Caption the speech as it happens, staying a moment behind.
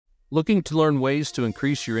Looking to learn ways to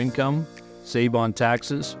increase your income, save on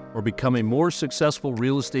taxes, or become a more successful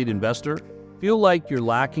real estate investor? Feel like you're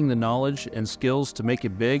lacking the knowledge and skills to make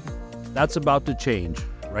it big? That's about to change,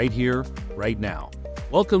 right here, right now.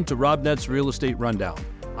 Welcome to RobNet's Real Estate Rundown.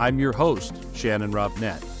 I'm your host, Shannon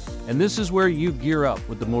Robnett, and this is where you gear up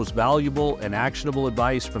with the most valuable and actionable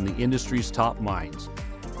advice from the industry's top minds.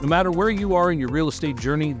 No matter where you are in your real estate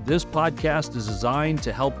journey, this podcast is designed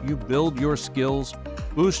to help you build your skills,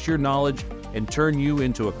 boost your knowledge, and turn you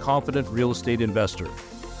into a confident real estate investor.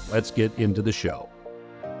 Let's get into the show.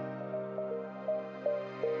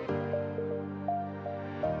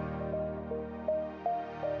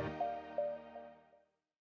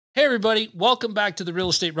 Hey everybody, welcome back to the Real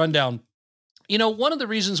Estate Rundown. You know, one of the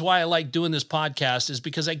reasons why I like doing this podcast is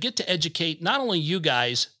because I get to educate not only you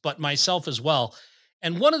guys, but myself as well.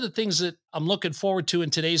 And one of the things that I'm looking forward to in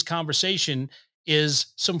today's conversation is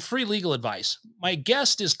some free legal advice. My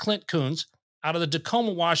guest is Clint Coons out of the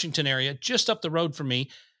Tacoma, Washington area, just up the road from me,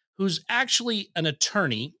 who's actually an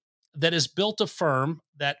attorney that has built a firm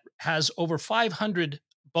that has over 500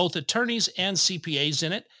 both attorneys and CPAs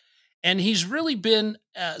in it. And he's really been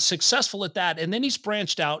successful at that. And then he's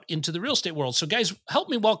branched out into the real estate world. So guys, help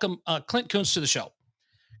me welcome Clint Coons to the show.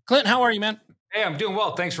 Clint, how are you, man? Hey, I'm doing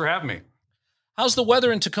well. Thanks for having me. How's the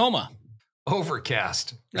weather in Tacoma?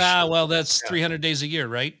 Overcast. Well, that's 300 days a year,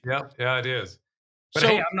 right? Yep. Yeah, it is. But So-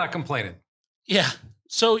 hey, I'm not complaining. Yeah.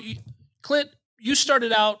 So Clint, you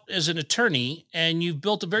started out as an attorney and you've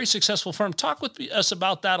built a very successful firm. Talk with us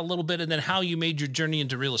about that a little bit and then how you made your journey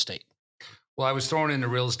into real estate. Well, I was thrown into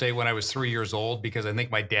real estate when I was 3 years old because I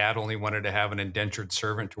think my dad only wanted to have an indentured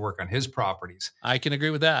servant to work on his properties. I can agree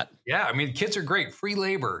with that. Yeah, I mean, kids are great, free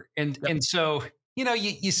labor. And so, you know,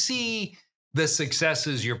 you see the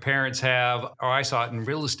successes your parents have, or I saw it in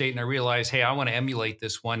real estate and I realized, hey, I want to emulate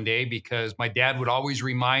this one day because my dad would always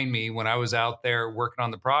remind me when I was out there working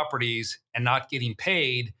on the properties and not getting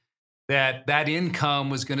paid that income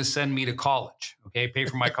was going to send me to college, okay, pay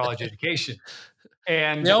for my college education.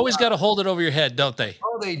 And They always got to hold it over your head, don't they?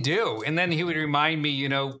 oh, they do. And then he would remind me,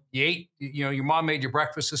 you ate, your mom made your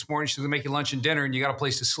breakfast this morning. She's going to make you lunch and dinner and you got a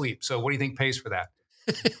place to sleep. So what do you think pays for that?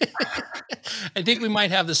 I think we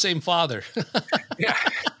might have the same father. Yeah.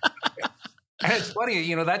 And it's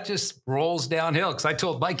funny, that just rolls downhill because I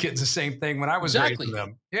told my kids the same thing when I was raising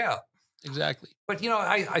them. Yeah. Exactly. But,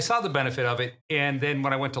 I saw the benefit of it. And then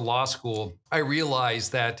when I went to law school, I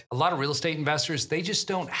realized that a lot of real estate investors, they just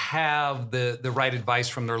don't have the right advice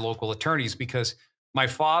from their local attorneys because my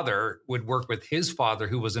father would work with his father,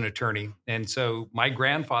 who was an attorney. And so my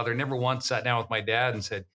grandfather never once sat down with my dad and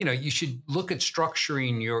said, you should look at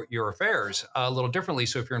structuring your affairs a little differently.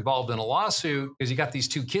 So if you're involved in a lawsuit, because you got these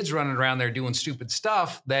two kids running around there doing stupid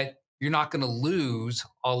stuff, that you're not going to lose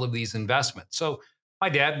all of these investments. So my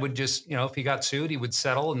dad would just, if he got sued, he would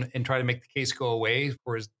settle and try to make the case go away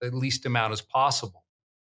for the least amount as possible.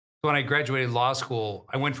 So when I graduated law school,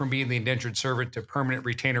 I went from being the indentured servant to permanent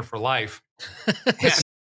retainer for life.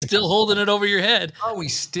 Still holding it over your head. Oh, he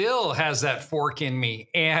still has that fork in me.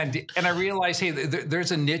 And I realized, hey,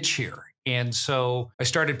 there's a niche here. And so I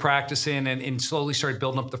started practicing and slowly started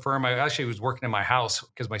building up the firm. I actually was working in my house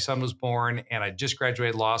because my son was born and I just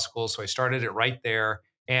graduated law school. So I started it right there.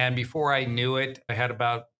 And before I knew it, I had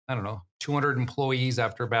about, 200 employees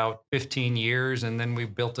after about 15 years. And then we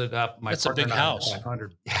built it up. That's a big house.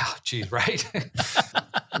 500. Yeah, geez, right?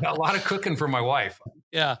 A lot of cooking for my wife.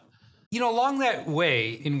 Yeah. Along that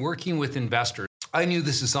way, in working with investors, I knew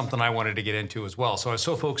this is something I wanted to get into as well. So I was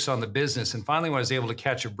so focused on the business. And finally, when I was able to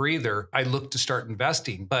catch a breather, I looked to start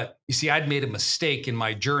investing. But you see, I'd made a mistake in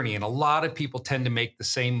my journey. And a lot of people tend to make the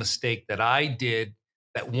same mistake that I did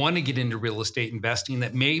that want to get into real estate investing,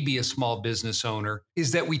 that may be a small business owner,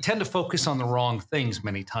 is that we tend to focus on the wrong things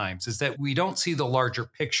many times, is that we don't see the larger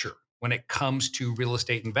picture when it comes to real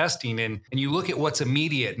estate investing. And you look at what's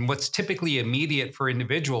immediate, and what's typically immediate for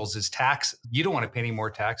individuals is taxes. You don't want to pay any more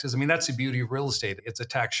taxes. I mean, that's the beauty of real estate. It's a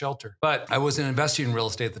tax shelter. But I wasn't investing in real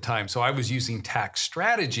estate at the time. So I was using tax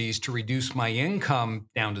strategies to reduce my income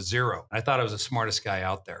down to zero. I thought I was the smartest guy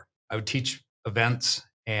out there. I would teach events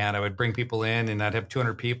and I would bring people in and I'd have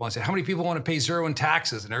 200 people. I said, how many people want to pay zero in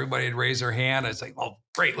taxes? And everybody would raise their hand. I'd say, oh,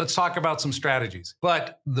 great. Let's talk about some strategies.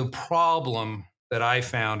 But the problem that I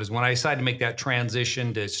found is when I decided to make that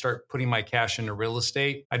transition to start putting my cash into real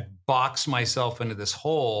estate, I'd box myself into this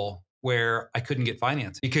hole where I couldn't get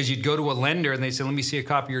financing because you'd go to a lender and they say, let me see a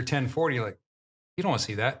copy of your 1040. You're like, you don't want to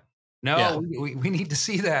see that. No, Yeah. we need to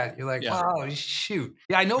see that. You're like, Yeah. oh, shoot.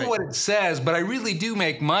 Yeah, I know Right. what it says, but I really do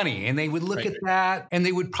make money. And they would look Right. at that and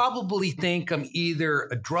they would probably think I'm either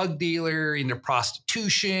a drug dealer, into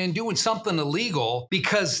prostitution, doing something illegal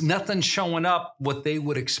because nothing's showing up what they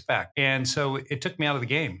would expect. And so it took me out of the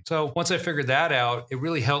game. So once I figured that out, it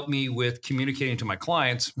really helped me with communicating to my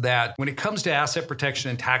clients that when it comes to asset protection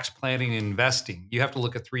and tax planning and investing, you have to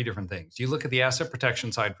look at three different things. You look at the asset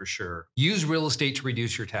protection side for sure. Use real estate to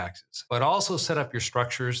reduce your taxes, but also set up your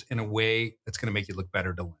structures in a way that's going to make you look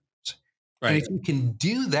better to lenders. And Right. if you can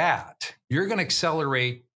do that, you're going to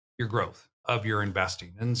accelerate your growth of your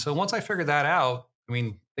investing. And so once I figured that out, I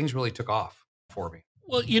mean, things really took off for me.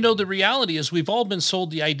 Well, the reality is we've all been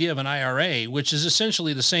sold the idea of an IRA, which is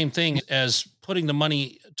essentially the same thing as putting the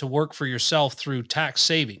money to work for yourself through tax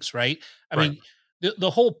savings, right? I Right. mean,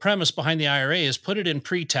 the whole premise behind the IRA is put it in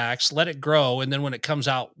pre-tax, let it grow, and then when it comes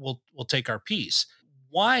out, we'll take our piece.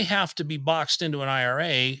 Why have to be boxed into an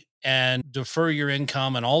IRA and defer your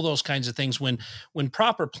income and all those kinds of things when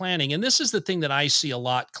proper planning, and this is the thing that I see a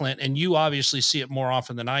lot, Clint, and you obviously see it more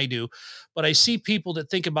often than I do, but I see people that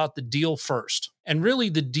think about the deal first. And really,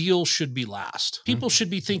 the deal should be last. People should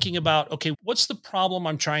be thinking about, okay, what's the problem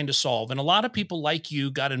I'm trying to solve? And a lot of people like you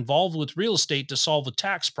got involved with real estate to solve a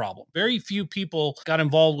tax problem. Very few people got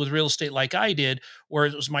involved with real estate like I did, where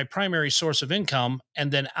it was my primary source of income.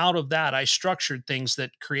 And then out of that, I structured things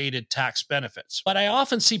that created tax benefits. But I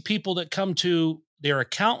often see people that come to their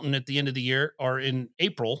accountant at the end of the year or in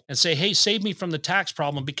April and say, hey, save me from the tax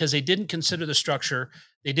problem, because they didn't consider the structure.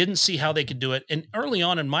 They didn't see how they could do it. And early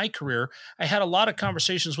on in my career, I had a lot of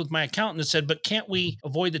conversations with my accountant that said, but can't we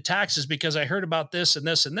avoid the taxes because I heard about this and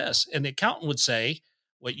this and this? And the accountant would say,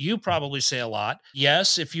 what you probably say a lot,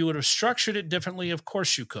 yes, if you would have structured it differently, of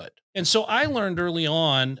course you could. And so I learned early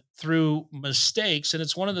on through mistakes. And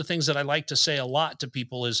it's one of the things that I like to say a lot to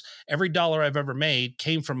people is every dollar I've ever made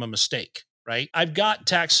came from a mistake. Right. I've got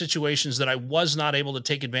tax situations that I was not able to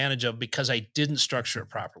take advantage of because I didn't structure it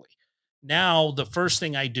properly. Now, the first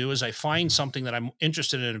thing I do is I find something that I'm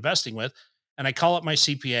interested in investing with, and I call up my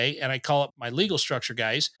CPA and I call up my legal structure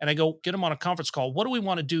guys and I go get them on a conference call. What do we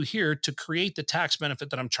want to do here to create the tax benefit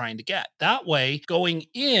that I'm trying to get? That way, going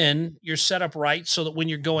in, you're set up right so that when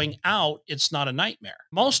you're going out, it's not a nightmare.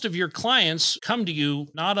 Most of your clients come to you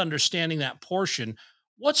not understanding that portion.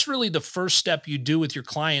 What's really the first step you do with your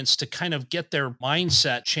clients to kind of get their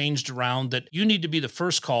mindset changed around that you need to be the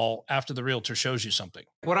first call after the realtor shows you something?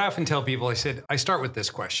 What I often tell people, I start with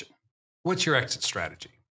this question. What's your exit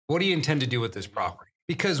strategy? What do you intend to do with this property?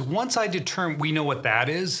 Because once I determine we know what that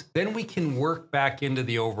is, then we can work back into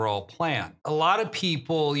the overall plan. A lot of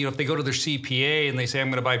people, if they go to their CPA and they say, I'm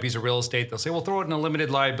going to buy a piece of real estate, they'll say, well, throw it in a limited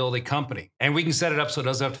liability company. And we can set it up so it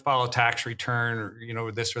doesn't have to file a tax return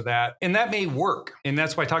or, this or that. And that may work. And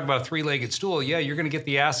that's why I talk about a three-legged stool. Yeah, you're going to get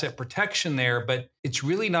the asset protection there, but it's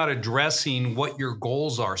really not addressing what your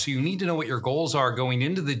goals are. So you need to know what your goals are going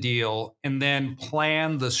into the deal and then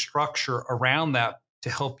plan the structure around that to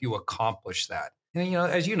help you accomplish that. And,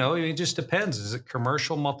 as you know, it just depends. Is it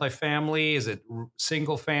commercial multifamily? Is it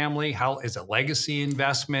single family? How is it legacy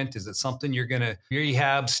investment? Is it something you're going to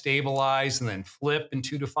rehab, stabilize, and then flip in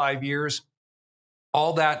 2 to 5 years?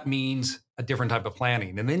 All that means a different type of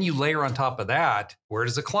planning. And then you layer on top of that, where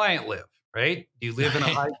does the client live, right? Do you live in a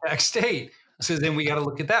high-tax state? So then we got to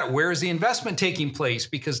look at that. Where is the investment taking place?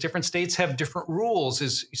 Because different states have different rules.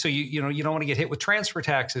 So you don't want to get hit with transfer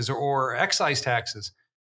taxes or excise taxes.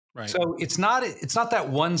 Right. So it's not that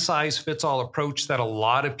one size fits all approach that a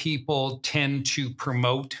lot of people tend to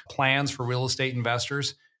promote plans for real estate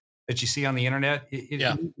investors that you see on the internet. It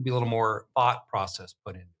needs to be a little more thought process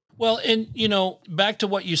put in. Well, and back to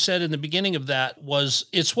what you said in the beginning of that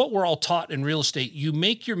it's what we're all taught in real estate. You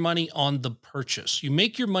make your money on the purchase. You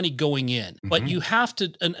make your money going in, but you have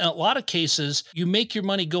to, in a lot of cases, you make your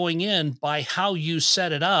money going in by how you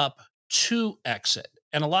set it up to exit.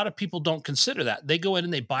 And a lot of people don't consider that. They go in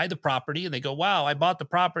and they buy the property and they go, wow, I bought the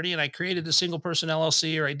property and I created the single person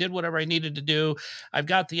LLC, or I did whatever I needed to do. I've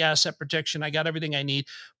got the asset protection. I got everything I need.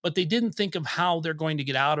 But they didn't think of how they're going to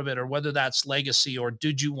get out of it, or whether that's legacy, or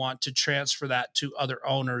did you want to transfer that to other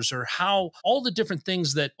owners, or how all the different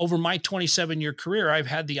things that over my 27-year career, I've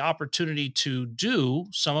had the opportunity to do,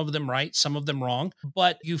 some of them right, some of them wrong.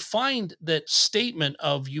 But you find that statement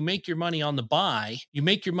of you make your money on the buy, you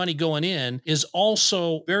make your money going in is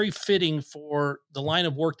also very fitting for the line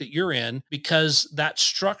of work that you're in, because that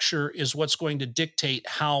structure is what's going to dictate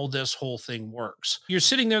how this whole thing works. You're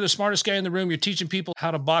sitting there, the smartest guy in the room, you're teaching people how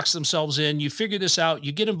to box themselves in, you figure this out,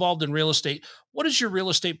 you get involved in real estate. What does your real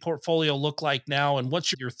estate portfolio look like now? And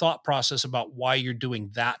what's your thought process about why you're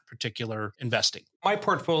doing that particular investing? My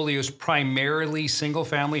portfolio is primarily single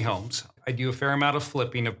family homes. I do a fair amount of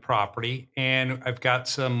flipping of property, and I've got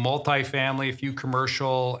some multifamily, a few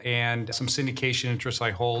commercial, and some syndication interests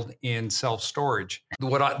I hold in self storage.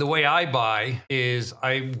 The way I buy is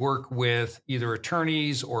I work with either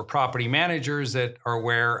attorneys or property managers that are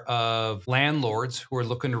aware of landlords who are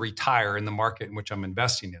looking to retire in the market in which I'm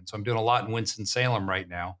investing in. So I'm doing a lot in Winston-Salem right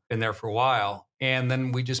now, been there for a while. And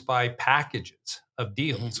then we just buy packages of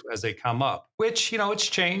deals as they come up, which, it's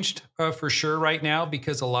changed for sure right now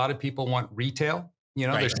because a lot of people want retail.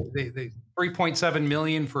 Right. They 3.7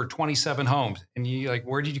 million for 27 homes. And you like,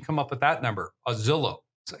 where did you come up with that number? A Zillow.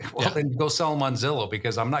 It's like, well, then go sell them on Zillow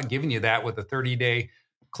because I'm not giving you that with a 30-day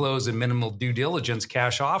close and minimal due diligence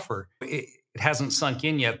cash offer. It hasn't sunk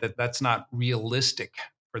in yet that that's not realistic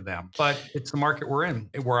for them. But it's the market we're in,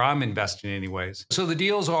 where I'm investing anyways. So the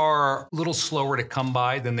deals are a little slower to come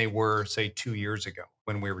by than they were, say, 2 years ago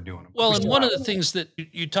when we were doing them. Well, and one of the things that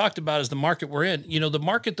you talked about is the market we're in. The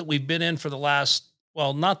market that we've been in for the last,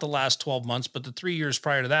 well, not the last 12 months, but the 3 years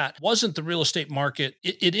prior to that wasn't the real estate market.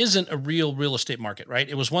 It isn't a real estate market, right?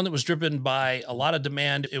 It was one that was driven by a lot of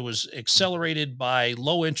demand. It was accelerated by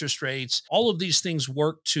low interest rates. All of these things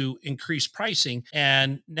work to increase pricing.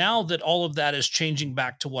 And now that all of that is changing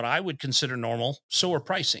back to what I would consider normal, so are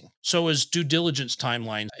pricing. So is due diligence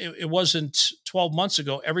timelines. It wasn't 12 months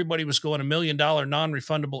ago, everybody was going $1 million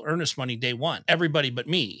non-refundable earnest money day one. Everybody but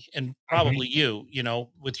me, and probably you,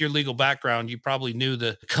 with your legal background, you probably knew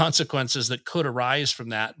the consequences that could arise from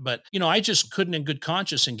that. But, I just couldn't in good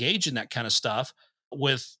conscience engage in that kind of stuff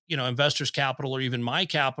with, investors' capital or even my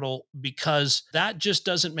capital, because that just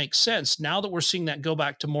doesn't make sense. Now that we're seeing that go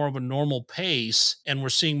back to more of a normal pace and we're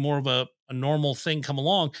seeing more of a normal thing come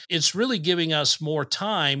along, it's really giving us more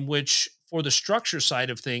time, which for the structure side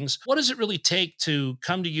of things, what does it really take to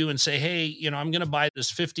come to you and say, hey, I'm going to buy this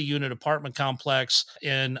 50 unit apartment complex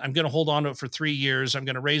and I'm going to hold on to it for 3 years. I'm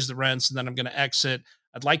going to raise the rents and then I'm going to exit.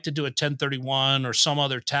 I'd like to do a 1031 or some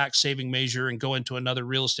other tax saving measure and go into another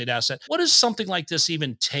real estate asset. What does something like this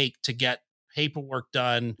even take to get paperwork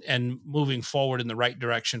done and moving forward in the right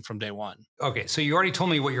direction from day one? Okay, so you already told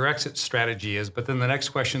me what your exit strategy is, but then the next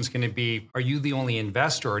question is going to be, are you the only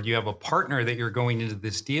investor or do you have a partner that you're going into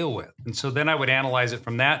this deal with? And so then I would analyze it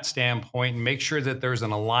from that standpoint and make sure that there's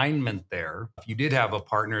an alignment there. If you did have a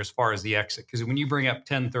partner as far as the exit, because when you bring up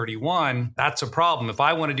 1031, that's a problem. If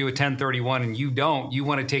I want to do a 1031 and you don't, you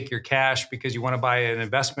want to take your cash because you want to buy an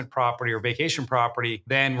investment property or vacation property,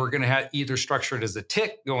 then we're going to have either structure it as a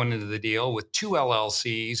TIC going into the deal with 2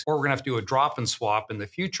 LLCs, or we're going to have to do a drop and swap in the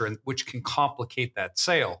future, which can complicate that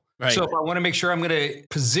sale. Right. So if I want to make sure I'm going to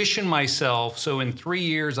position myself so in 3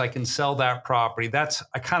 years I can sell that property,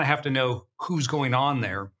 I kind of have to know who's going on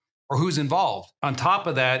there or who's involved. On top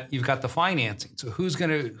of that, you've got the financing. So whose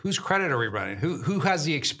credit are we running? Who has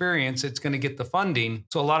the experience that's going to get the funding?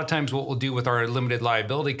 So a lot of times what we'll do with our limited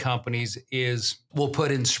liability companies is we'll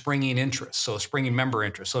put in springing interest. So springing member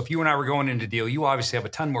interest. So if you and I were going into a deal, you obviously have a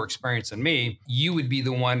ton more experience than me. You would be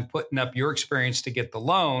the one putting up your experience to get the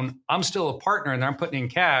loan. I'm still a partner and I'm putting in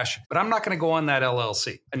cash, but I'm not going to go on that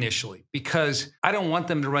LLC initially because I don't want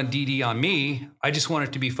them to run DD on me. I just want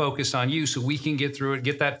it to be focused on you so we can get through it,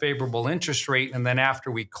 get that favorable interest rate. And then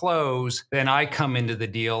after we close, then I come into the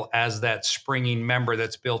deal as that springing member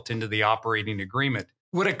that's built into the operating agreement.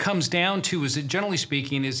 What it comes down to is that generally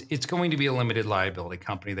speaking is it's going to be a limited liability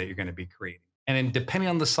company that you're going to be creating. And then depending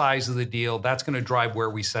on the size of the deal, that's going to drive where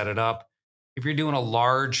we set it up. If you're doing a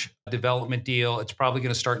large development deal, it's probably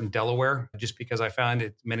going to start in Delaware just because I found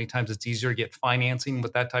it many times it's easier to get financing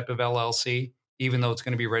with that type of LLC, even though it's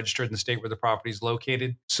going to be registered in the state where the property is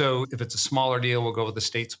located. So if it's a smaller deal, we'll go with the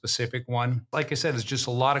state-specific one. Like I said, there's just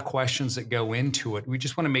a lot of questions that go into it. We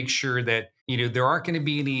just want to make sure that, there aren't going to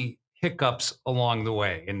be any hiccups along the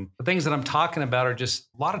way. And the things that I'm talking about are just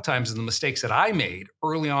a lot of times the mistakes that I made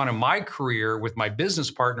early on in my career with my business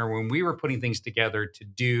partner when we were putting things together to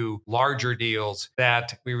do larger deals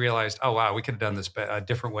that we realized, oh, wow, we could have done this a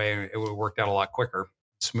different way and it would have worked out a lot quicker,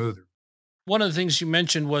 smoother. One of the things you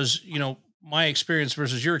mentioned was, my experience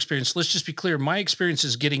versus your experience. Let's just be clear. My experience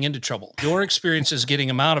is getting into trouble. Your experience is getting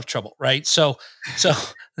them out of trouble, right? So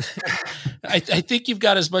I think you've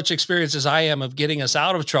got as much experience as I am of getting us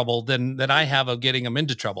out of trouble than I have of getting them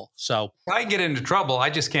into trouble. So I get into trouble. I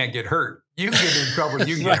just can't get hurt. You can get into trouble.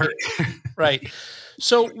 You can get hurt. Right.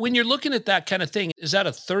 So when you're looking at that kind of thing, is that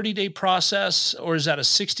a 30-day process or is that a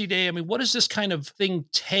 60-day? I mean, what does this kind of thing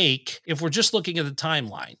take if we're just looking at the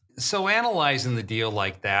timeline? So analyzing the deal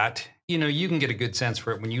like that, you can get a good sense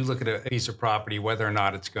for it when you look at a piece of property, whether or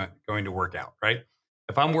not it's going to work out, right?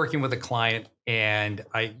 If I'm working with a client and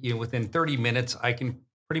within 30 minutes, I can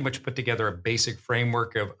pretty much put together a basic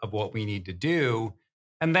framework of what we need to do.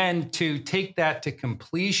 And then to take that to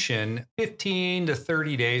completion, 15 to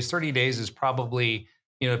 30 days. 30 days is probably,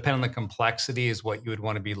 depending on the complexity, is what you would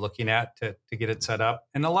want to be looking at to get it set up.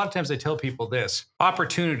 And a lot of times I tell people this,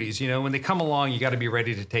 opportunities, when they come along, you got to be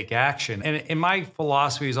ready to take action. And my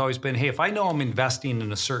philosophy has always been, hey, if I know I'm investing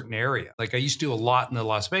in a certain area, like I used to do a lot in the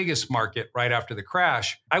Las Vegas market right after the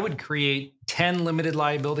crash, I would create 10 limited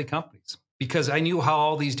liability companies, because I knew how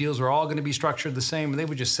all these deals were all going to be structured the same. And they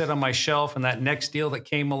would just sit on my shelf, and that next deal that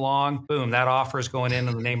came along, boom, that offer is going in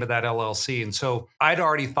the name of that LLC. And so I'd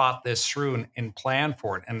already thought this through and planned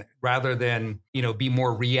for it, and rather than, be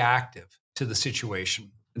more reactive to the situation.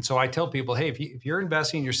 And so I tell people, hey, if you're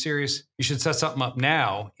investing, you're serious, you should set something up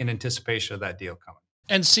now in anticipation of that deal coming.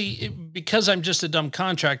 And see, because I'm just a dumb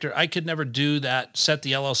contractor, I could never do that, set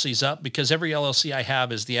the LLCs up, because every LLC I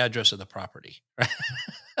have is the address of the property. Right?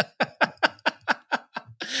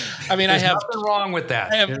 I mean, There's nothing wrong with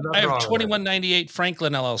that. I have 2198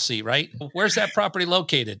 Franklin LLC, right? Where's that property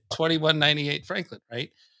located? 2198 Franklin, right?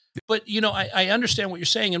 But I understand what you're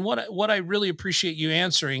saying, and what I really appreciate you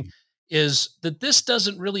answering is that this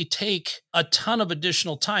doesn't really take a ton of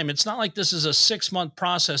additional time. It's not like this is a 6-month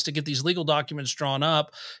process to get these legal documents drawn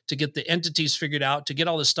up, to get the entities figured out, to get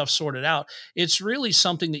all this stuff sorted out. It's really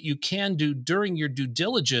something that you can do during your due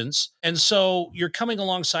diligence. And so you're coming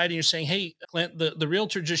alongside and you're saying, hey, Clint, the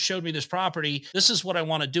realtor just showed me this property. This is what I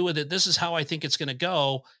want to do with it. This is how I think it's going to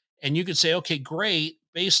go. And you could say, okay, great.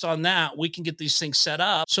 Based on that, we can get these things set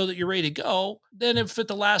up so that you're ready to go. Then if at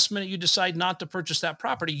the last minute you decide not to purchase that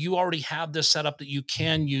property, you already have this set up that you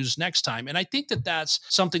can use next time. And I think that that's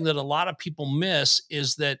something that a lot of people miss,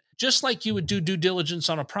 is that just like you would do due diligence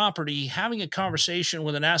on a property, having a conversation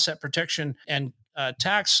with an asset protection and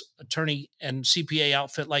tax attorney and CPA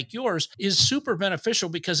outfit like yours is super beneficial,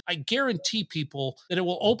 because I guarantee people that it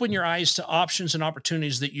will open your eyes to options and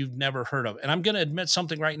opportunities that you've never heard of. And I'm going to admit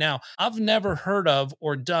something right now. I've never heard of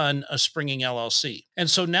or done a springing LLC. And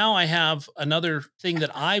so now I have another thing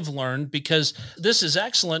that I've learned, because this is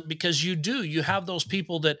excellent, because you have those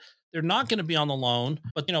people that they're not going to be on the loan,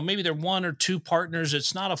 but maybe they're one or two partners.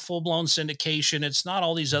 It's not a full-blown syndication. It's not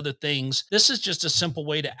all these other things. This is just a simple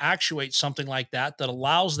way to actuate something like that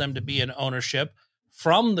allows them to be in ownership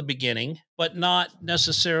from the beginning, but not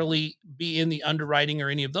necessarily be in the underwriting or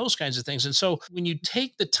any of those kinds of things. And so when you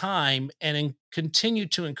take the time and continue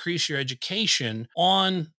to increase your education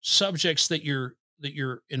on subjects that you're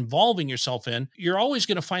involving yourself in, you're always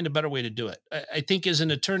going to find a better way to do it. I think as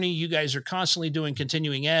an attorney, you guys are constantly doing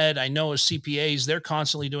continuing ed. I know as CPAs, they're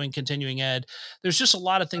constantly doing continuing ed. There's just a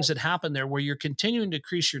lot of things that happen there where you're continuing to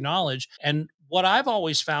increase your knowledge. And what I've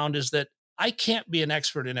always found is that I can't be an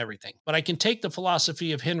expert in everything, but I can take the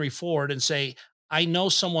philosophy of Henry Ford and say, I know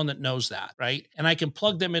someone that knows that, right? And I can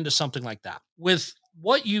plug them into something like that. With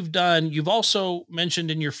what you've done, you've also mentioned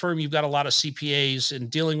in your firm, you've got a lot of CPAs and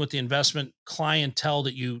dealing with the investment clientele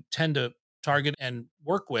that you tend to target and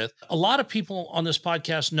work with. A lot of people on this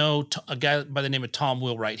podcast know a guy by the name of Tom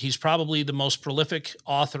Wheelwright. He's probably the most prolific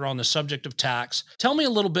author on the subject of tax. Tell me a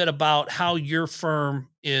little bit about how your firm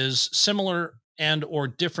is similar and or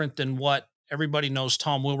different than what everybody knows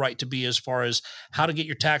Tom Wheelwright to be, as far as how to get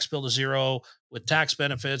your tax bill to zero with tax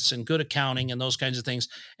benefits and good accounting and those kinds of things,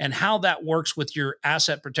 and how that works with your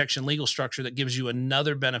asset protection legal structure that gives you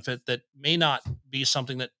another benefit that may not be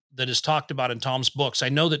something that is talked about in Tom's books. I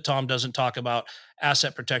know that Tom doesn't talk about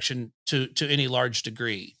asset protection to any large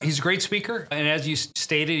degree. He's a great speaker. And as you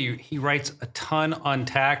stated, he writes a ton on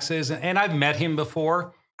taxes, and I've met him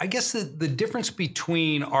before. I guess the difference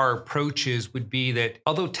between our approaches would be that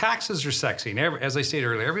although taxes are sexy, and as I stated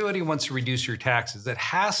earlier, everybody wants to reduce your taxes, that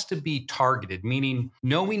has to be targeted, meaning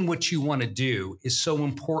knowing what you want to do is so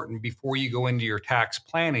important before you go into your tax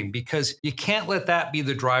planning, because you can't let that be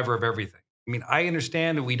the driver of everything. I mean, I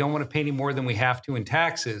understand that we don't want to pay any more than we have to in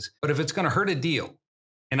taxes, but if it's going to hurt a deal,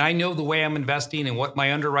 and I know the way I'm investing and what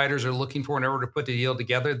my underwriters are looking for in order to put the deal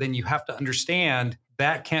together, then you have to understand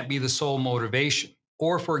that can't be the sole motivation.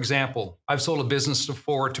 Or, for example, I've sold a business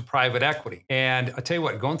before to private equity. And I tell you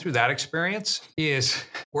what, going through that experience is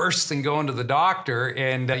worse than going to the doctor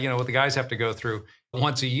and, what the guys have to go through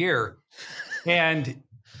once a year. And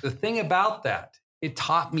the thing about that, it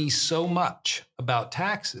taught me so much about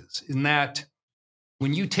taxes, in that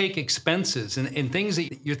when you take expenses and things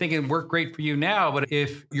that you're thinking work great for you now, but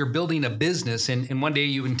if you're building a business and one day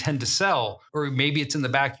you intend to sell, or maybe it's in the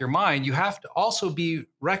back of your mind, you have to also be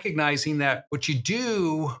recognizing that what you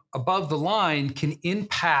do above the line can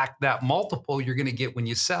impact that multiple you're going to get when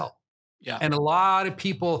you sell. Yeah. And a lot of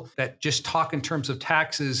people that just talk in terms of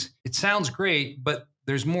taxes, it sounds great, but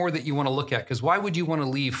there's more that you want to look at, because why would you want to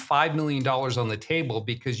leave $5 million on the table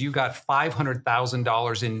because you got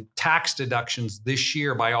 $500,000 in tax deductions this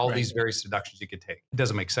year by all these various deductions you could take? It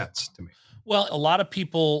doesn't make sense to me. Well, a lot of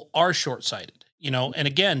people are short-sighted, and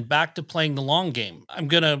again, back to playing the long game. I'm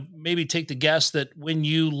going to maybe take the guess that when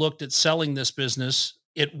you looked at selling this business,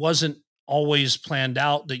 it wasn't always planned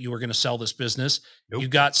out that you were going to sell this business. Nope. You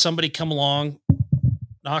got somebody come along,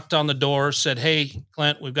 knocked on the door, said, "Hey,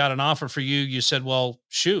 Clint, we've got an offer for you." You said, "Well,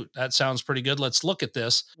 shoot, that sounds pretty good. Let's look at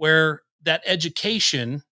this." Where that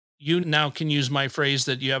education, you now can use my phrase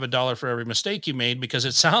that you have a dollar for every mistake you made, because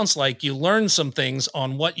it sounds like you learned some things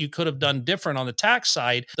on what you could have done different on the tax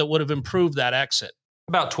side that would have improved that exit.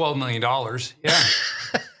 About $12 million. Yeah.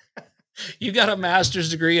 You got a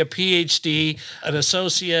master's degree, a PhD, an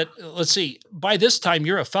associate. Let's see. By this time,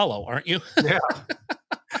 you're a fellow, aren't you? Yeah.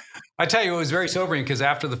 I tell you, it was very sobering, because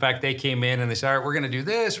after the fact, they came in and they said, "All right, we're going to do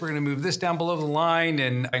this. We're going to move this down below the line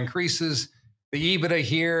and increases the EBITDA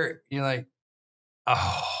here." You're like,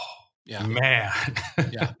 oh, Yeah. man.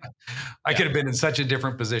 Yeah. I could have been in such a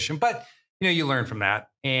different position. But, you learn from that.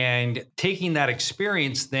 And taking that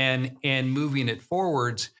experience then and moving it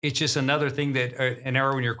forwards, it's just another thing that an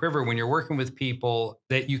arrow in your quiver when you're working with people,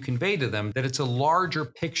 that you convey to them that it's a larger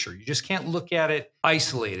picture. You just can't look at it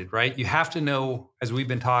isolated, right? You have to know, as we've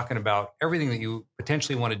been talking about, everything that you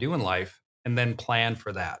potentially want to do in life and then plan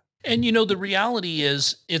for that. And the reality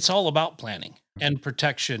is it's all about planning and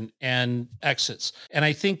protection and exits. And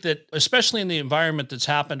I think that especially in the environment that's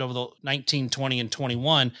happened over the 19, 20, and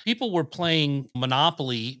 21, people were playing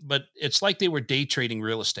Monopoly, but it's like they were day trading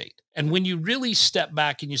real estate. And when you really step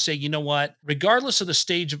back and you say, you know what, regardless of the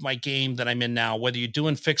stage of my game that I'm in now, whether you're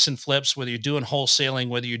doing fix and flips, whether you're doing wholesaling,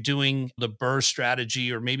 whether you're doing the BRRRR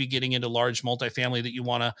strategy, or maybe getting into large multifamily that you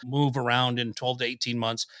want to move around in 12 to 18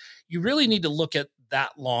 months, you really need to look at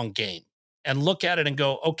that long game and look at it and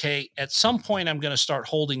go, okay, at some point I'm going to start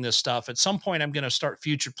holding this stuff. At some point I'm going to start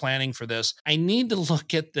future planning for this. I need to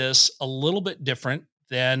look at this a little bit different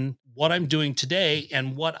than what I'm doing today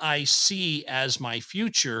and what I see as my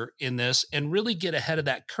future in this, and really get ahead of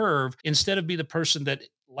that curve instead of be the person that,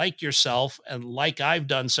 like yourself and like I've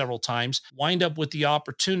done several times, wind up with the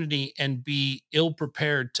opportunity and be ill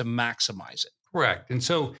prepared to maximize it. Correct. And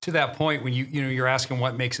so to that point, when you're asking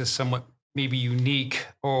what makes us somewhat maybe unique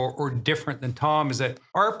or different than Tom, is that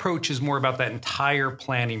our approach is more about that entire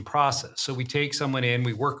planning process. So we take someone in,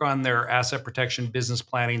 we work on their asset protection business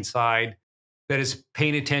planning side, that is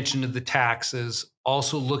paying attention to the taxes,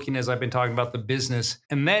 also looking, as I've been talking about, the business,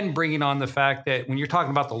 and then bringing on the fact that when you're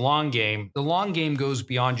talking about the long game goes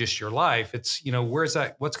beyond just your life. It's, where's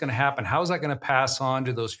that, what's going to happen? How is that going to pass on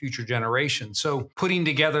to those future generations? So putting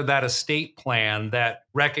together that estate plan that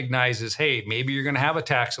recognizes, hey, maybe you're going to have a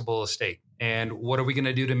taxable estate. And what are we going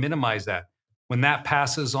to do to minimize that? When that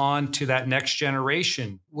passes on to that next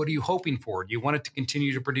generation, what are you hoping for? Do you want it to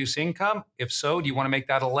continue to produce income? If so, do you want to make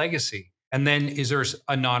that a legacy? And then is there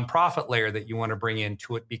a nonprofit layer that you want to bring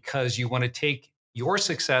into it, because you want to take your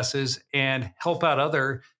successes and help out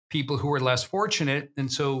other people who are less fortunate? And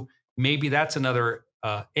so maybe that's another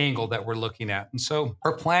angle that we're looking at. And so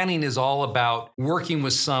our planning is all about working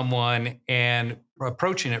with someone and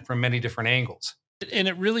approaching it from many different angles. And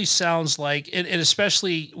it really sounds like, and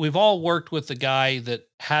especially we've all worked with the guy that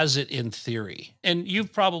has it in theory. And you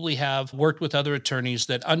probably have worked with other attorneys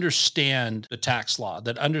that understand the tax law,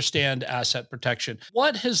 that understand asset protection.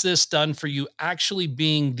 What has this done for you actually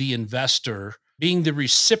being the investor, being the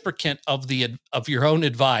reciprocant of your own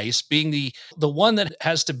advice, being the one that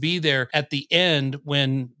has to be there at the end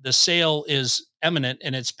when the sale is imminent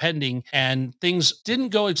and it's pending and things didn't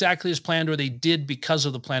go exactly as planned, or they did because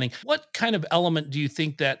of the planning? What kind of element do you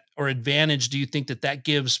think that, or advantage do you think that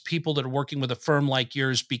gives people that are working with a firm like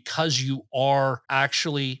yours, because you are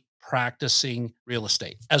actually practicing real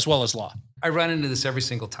estate as well as law? I run into this every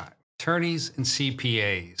single time. Attorneys and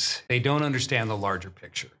CPAs, they don't understand the larger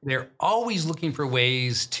picture. They're always looking for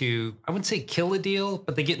ways to, I wouldn't say kill a deal,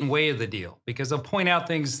 but they get in the way of the deal, because they'll point out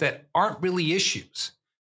things that aren't really issues.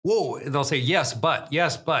 Whoa, they'll say, yes, but,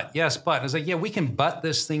 yes, but, yes, but. And it's like, yeah, we can butt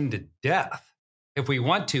this thing to death if we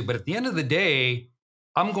want to. But at the end of the day,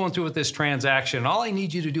 I'm going through with this transaction, and all I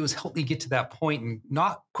need you to do is help me get to that point and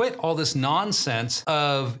not quit all this nonsense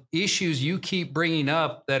of issues you keep bringing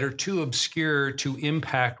up that are too obscure to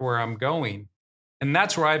impact where I'm going. And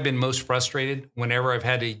that's where I've been most frustrated whenever I've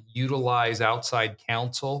had to utilize outside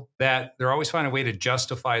counsel, that they're always finding a way to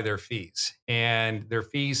justify their fees. And their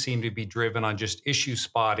fees seem to be driven on just issue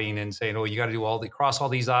spotting and saying, oh, you got to do cross all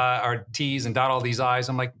these T's and dot all these I's.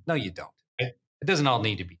 I'm like, no, you don't. It doesn't all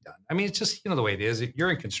need to be done. I mean, it's just, the way it is.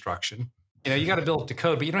 You're in construction. You got to build up to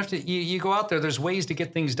code, but you don't have to, you go out there. There's ways to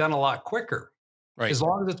get things done a lot quicker. Right. As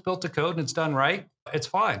long as it's built to code and it's done right, it's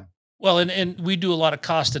fine. Well, and we do a lot of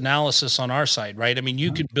cost analysis on our side, right? I mean,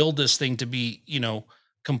 you can build this thing to be,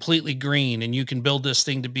 completely green, and you can build this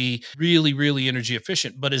thing to be really, really energy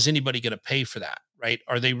efficient, but is anybody going to pay for that? Right?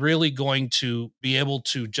 Are they really going to be able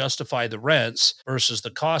to justify the rents versus the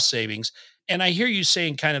cost savings? And I hear you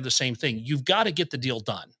saying kind of the same thing. You've got to get the deal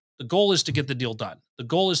done. The goal is to get the deal done. The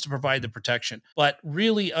goal is to provide the protection, but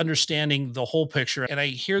really understanding the whole picture. And I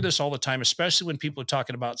hear this all the time, especially when people are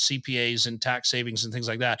talking about CPAs and tax savings and things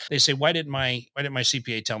like that. They say, why didn't my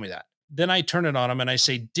CPA tell me that? Then I turn it on them and I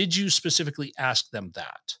say, did you specifically ask them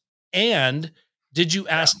that? And did you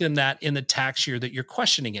ask them that in the tax year that you're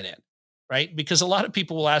questioning it in? Right? Because a lot of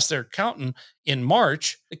people will ask their accountant in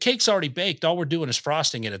March, the cake's already baked. All we're doing is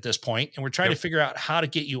frosting it at this point, and we're trying to figure out how to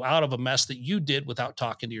get you out of a mess that you did without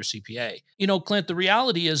talking to your CPA. Clint, the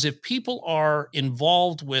reality is if people are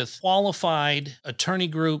involved with qualified attorney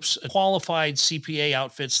groups, qualified CPA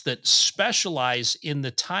outfits that specialize in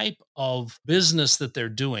the type of business that they're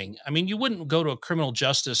doing, I mean, you wouldn't go to a criminal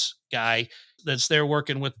justice guy that's there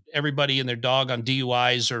working with everybody and their dog on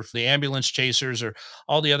DUIs or the ambulance chasers or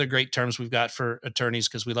all the other great terms we've got for attorneys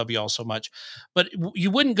because we love you all so much. But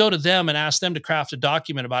you wouldn't go to them and ask them to craft a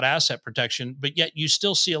document about asset protection, but yet you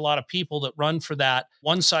still see a lot of people that run for that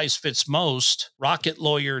one size fits most rocket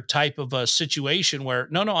lawyer type of a situation where,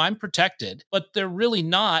 no, I'm protected, but they're really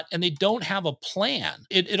not, and they don't have a plan.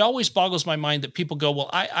 It always boggles my mind that people go,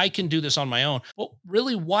 well, I can do this on my own. Well,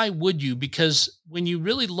 really, why would you? Because when you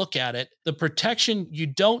really look at it, the protection, you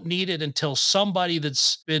don't need it until somebody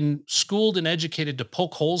that's been schooled and educated to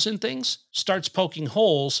poke holes in things starts poking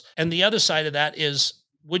holes. And the other side of that is,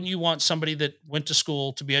 wouldn't you want somebody that went to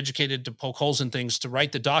school to be educated to poke holes in things to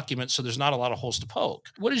write the document so there's not a lot of holes to poke?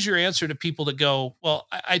 What is your answer to people that go, well,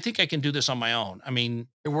 I think I can do this on my own? I mean,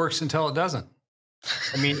 it works until it doesn't.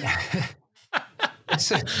 I mean,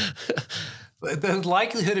 the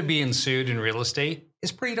likelihood of being sued in real estate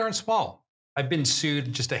is pretty darn small. I've been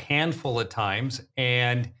sued just a handful of times.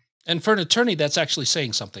 And for an attorney, that's actually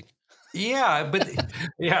saying something. Yeah, but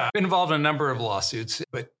I've been involved in a number of lawsuits,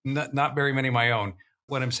 but not very many of my own.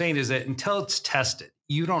 What I'm saying is that until it's tested,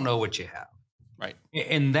 you don't know what you have. Right.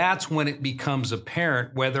 And that's when it becomes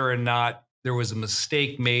apparent whether or not there was a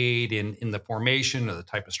mistake made in the formation or the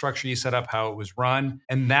type of structure you set up, how it was run.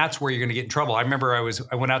 And that's where you're going to get in trouble. I remember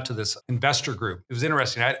I went out to this investor group. It was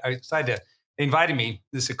interesting. I decided to, they invited me,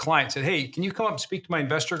 a client said, hey, can you come up and speak to my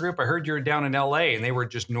investor group? I heard you're down in LA, and they were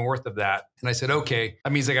just north of that. And I said, okay,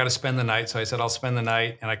 that means I got to spend the night. So I said, I'll spend the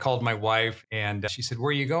night. And I called my wife, and she said, where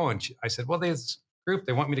are you going? I said, well, there's this group,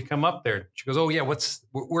 they want me to come up there. She goes, oh yeah,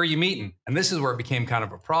 where are you meeting? And this is where it became kind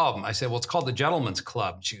of a problem. I said, well, it's called the Gentleman's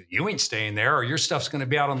Club. She goes, you ain't staying there, or your stuff's going to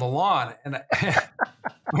be out on the lawn. And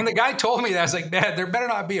when the guy told me that, I was like, Dad, there better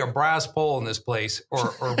not be a brass pole in this place,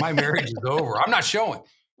 or my marriage is over. I'm not showing.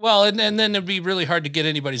 Well, and then it'd be really hard to get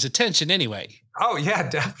anybody's attention anyway. Oh, yeah,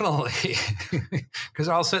 definitely. Because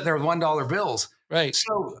I'll sit there with $1 bills. Right.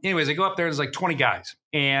 So anyways, I go up there, there's like 20 guys.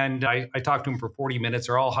 And I talked to them for 40 minutes.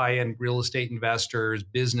 They're all high-end real estate investors,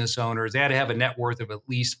 business owners. They had to have a net worth of at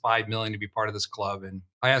least $5 million to be part of this club. And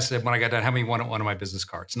I asked them when I got done, how many wanted one of my business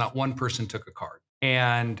cards? Not one person took a card.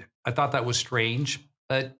 And I thought that was strange,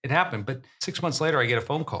 but it happened. But 6 months later, I get a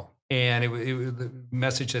phone call. And the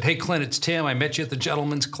message said, hey, Clint, it's Tim. I met you at the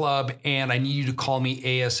Gentleman's Club, and I need you to call me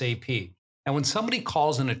ASAP. And when somebody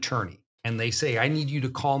calls an attorney and they say, I need you to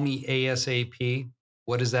call me ASAP,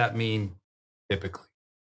 what does that mean typically?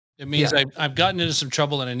 It means I've gotten into some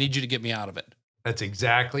trouble and I need you to get me out of it. That's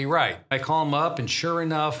exactly right. I call him up, and sure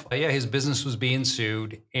enough, his business was being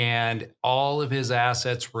sued, and all of his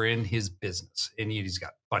assets were in his business. And he's got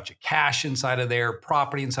a bunch of cash inside of there,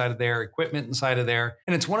 property inside of there, equipment inside of there.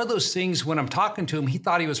 And it's one of those things, when I'm talking to him, he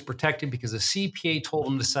thought he was protected because the CPA told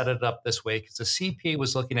him to set it up this way, because the CPA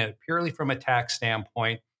was looking at it purely from a tax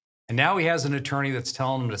standpoint. And now he has an attorney that's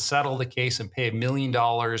telling him to settle the case and pay $1 million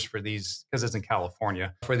for these, because it's in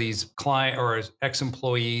California, for these client or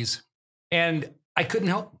ex-employees. And I couldn't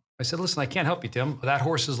help him. I said, listen, I can't help you, Tim. That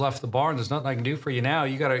horse has left the barn. There's nothing I can do for you now.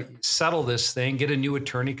 You got to settle this thing, get a new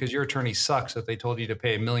attorney, because your attorney sucks if they told you to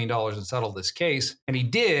pay $1 million and settle this case. And he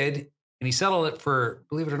did. And he settled it for,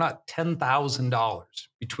 believe it or not, $10,000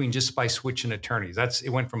 between just by switching attorneys.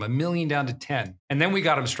 It went from 1 million down to 10. And then we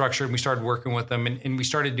got him structured and we started working with him and we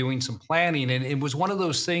started doing some planning. And it was one of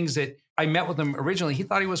those things that I met with him originally. He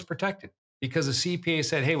thought he was protected because the CPA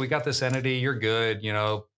said, hey, we got this entity, you're good,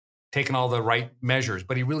 taking all the right measures,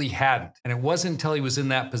 but he really hadn't. And it wasn't until he was in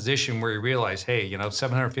that position where he realized, hey,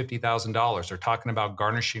 $750,000, they're talking about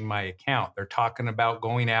garnishing my account. They're talking about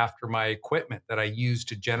going after my equipment that I use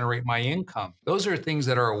to generate my income. Those are things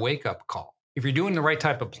that are a wake-up call. If you're doing the right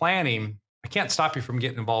type of planning, I can't stop you from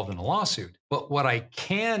getting involved in a lawsuit. But what I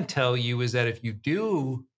can tell you is that if you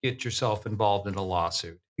do get yourself involved in a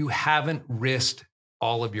lawsuit, you haven't risked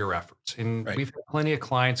all of your efforts. And Right. we've had plenty of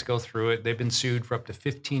clients go through it. They've been sued for up to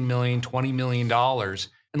 $15 million, $20 million.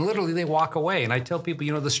 And literally they walk away. And I tell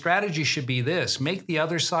people, the strategy should be this: make the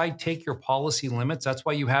other side take your policy limits. That's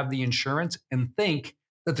why you have the insurance, and think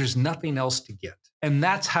that there's nothing else to get. And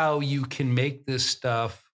that's how you can make this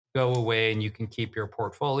stuff go away and you can keep your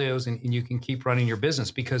portfolios and you can keep running your business.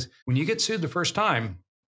 Because when you get sued the first time,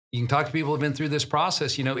 you can talk to people who have been through this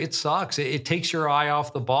process. It sucks. It takes your eye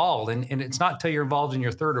off the ball. And it's not until you're involved in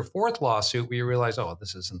your third or fourth lawsuit where you realize, oh,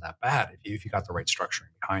 this isn't that bad if you got the right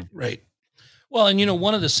structuring behind you. Right. Well, and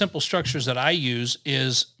one of the simple structures that I use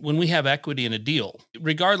is when we have equity in a deal,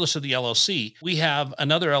 regardless of the LLC, we have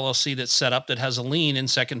another LLC that's set up that has a lien in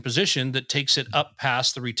second position that takes it up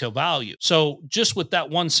past the retail value. So just with that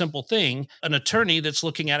one simple thing, an attorney that's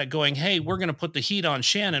looking at it going, hey, we're going to put the heat on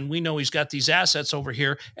Shannon. We know he's got these assets over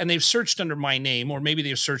here and they've searched under my name, or maybe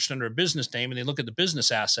they've searched under a business name, and they look at the business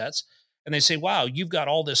assets and they say, wow, you've got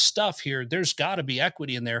all this stuff here. There's got to be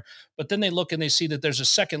equity in there. But then they look and they see that there's a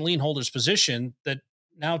second lien holder's position that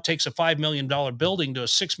now takes a $5 million building to a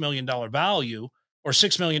 $6 million value, or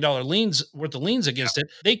 $6 million liens worth of liens against it.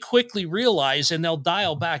 They quickly realize and they'll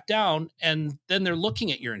dial back down, and then they're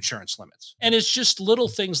looking at your insurance limits. And it's just little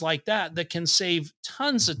things like that that can save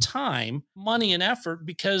tons of time, money, and effort,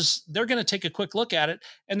 because they're going to take a quick look at it.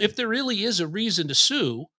 And if there really is a reason to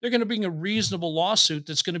sue, they're going to bring a reasonable lawsuit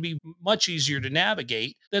that's going to be much easier to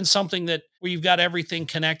navigate than something that where you've got everything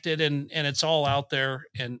connected and it's all out there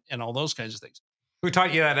and all those kinds of things. Who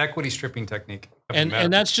taught you that equity stripping technique?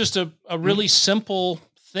 And that's just a really simple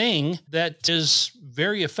thing that is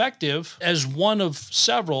very effective as one of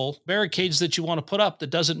several barricades that you want to put up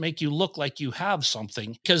that doesn't make you look like you have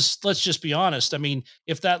something. Because let's just be honest. I mean,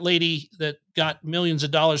 if that lady that got millions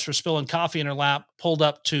of dollars for spilling coffee in her lap pulled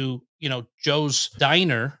up to, Joe's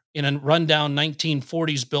Diner in a rundown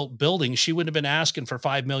 1940s built building, she wouldn't have been asking for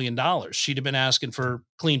 $5 million. She'd have been asking for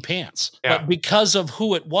clean pants. Yeah. But because of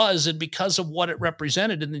who it was and because of what it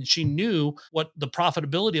represented, and then she knew what the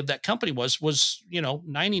profitability of that company was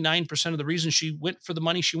 99% of the reason she went for the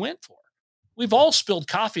money she went for. We've all spilled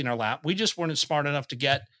coffee in our lap. We just weren't smart enough to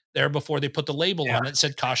get there before they put the label on it that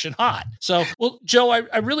said caution hot. So, well, Joe,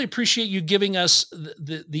 I really appreciate you giving us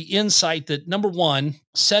the insight that, number one,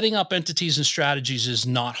 setting up entities and strategies is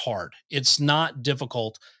not hard. It's not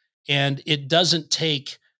difficult. And it doesn't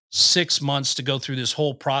take 6 months to go through this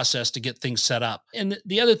whole process to get things set up. And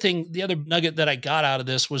the other nugget that I got out of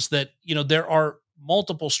this was that, there are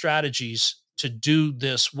multiple strategies to do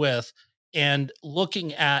this with. And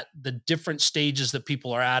looking at the different stages that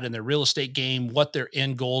people are at in their real estate game, what their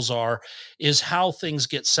end goals are, is how things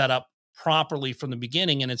get set up properly from the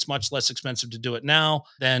beginning. And it's much less expensive to do it now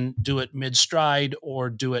than do it mid-stride or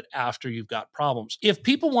do it after you've got problems. If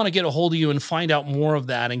people want to get a hold of you and find out more of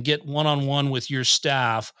that and get one-on-one with your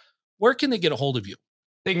staff, where can they get a hold of you?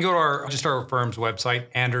 They can go to our firm's website,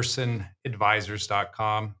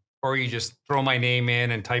 andersonadvisors.com. Or you just throw my name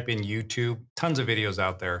in and type in YouTube. Tons of videos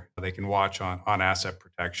out there they can watch on asset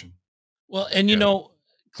protection. Well, and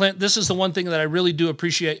Clint, this is the one thing that I really do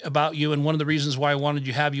appreciate about you. And one of the reasons why I wanted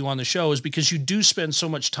to have you on the show is because you do spend so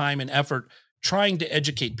much time and effort trying to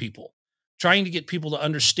educate people, trying to get people to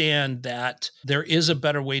understand that there is a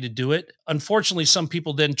better way to do it. Unfortunately, some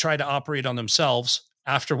people then try to operate on themselves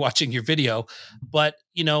after watching your video. But,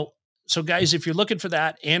 so guys, if you're looking for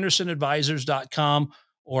that, andersonadvisors.com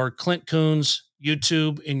or Clint Coons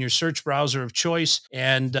YouTube in your search browser of choice,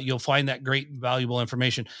 and you'll find that great and valuable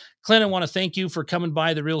information. Clint, I want to thank you for coming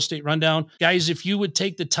by the Real Estate Rundown. Guys, if you would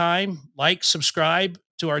take the time, subscribe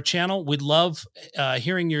to our channel. We'd love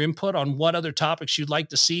hearing your input on what other topics you'd like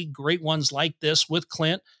to see, great ones like this with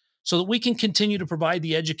Clint, so that we can continue to provide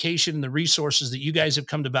the education and the resources that you guys have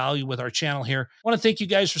come to value with our channel here. I want to thank you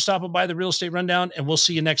guys for stopping by the Real Estate Rundown, and we'll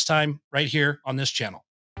see you next time right here on this channel.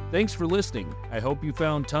 Thanks for listening. I hope you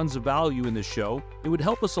found tons of value in this show. It would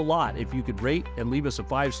help us a lot if you could rate and leave us a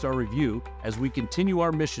 5-star review as we continue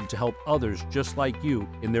our mission to help others just like you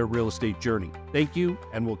in their real estate journey. Thank you,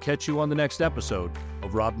 and we'll catch you on the next episode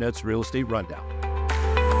of RobNet's Real Estate Rundown.